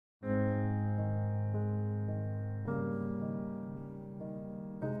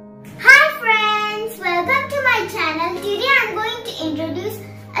my channel. Today I am going to introduce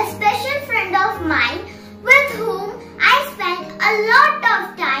a special friend of mine with whom I spend a lot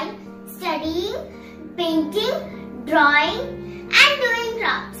of time studying, painting, drawing and doing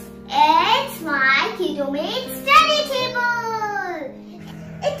crafts. It's my Kidomate Study Table.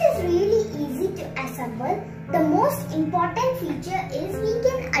 It is really easy to assemble. The most important feature is we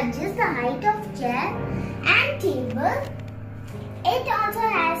can adjust the height of chair and table. It also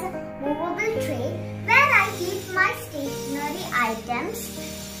has a movable tray where I keep my stationery items.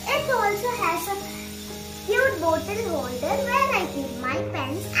 It also has a cute bottle holder where I keep my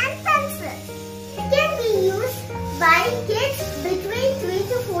pens and pencils. It can be used by kids between 3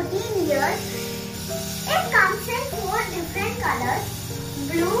 to 14 years. It comes in 4 different colors: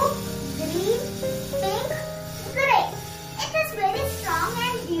 blue, green, pink, grey. It is very strong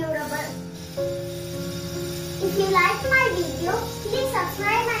and durable. If you like my video, please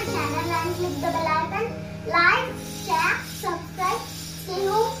subscribe my channel and click the bell icon. Like, share, subscribe. Stay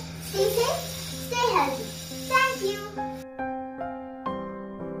home, stay safe, stay healthy.